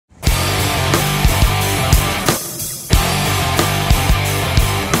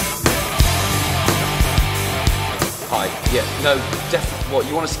Yeah, no, definitely. What,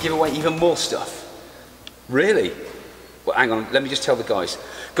 you want us to give away even more stuff? Really? Well, hang on, let me just tell the guys.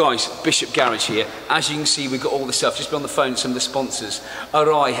 Guys, Bishop Garage here. As you can see, we've got all the stuff. Just be on the phone to some of the sponsors.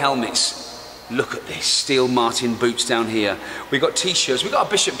 Arai helmets. Look at this, Steel Martin boots down here. We've got t-shirts, we've got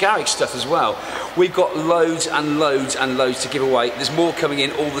our Bishop Garage stuff as well. We've got loads and loads and loads to give away. There's more coming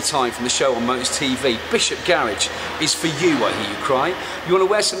in all the time from the show on Motors TV. Bishop Garage is for you, I hear you cry. You want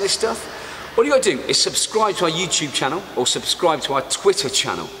to wear some of this stuff? All you got to do is subscribe to our YouTube channel or subscribe to our Twitter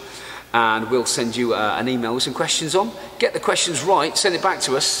channel. And we'll send you an email with some questions on. Get the questions right, send it back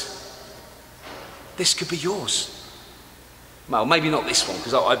to us. This could be yours. Well, maybe not this one,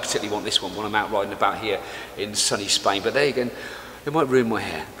 because I particularly want this one when I'm out riding about here in sunny Spain. But there you go, it might ruin my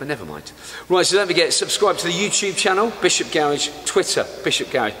hair, but never mind. Right, so don't forget, subscribe to the YouTube channel, Bishop Garage, Twitter,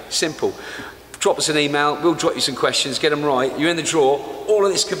 Bishop Garage, simple. Drop us an email, we'll drop you some questions, get them right, you're in the draw, all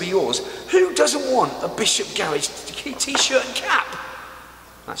of this could be yours. Who doesn't want a Bishop Garage t-shirt and cap?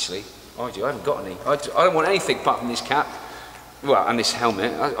 Actually, I do, I haven't got any. I don't want anything apart from this cap. Well, and this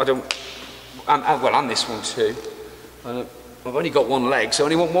helmet, I don't, well, and this one too. I've only got one leg, so I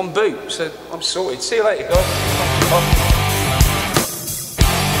only want one boot, so I'm sorted. See you later, guys.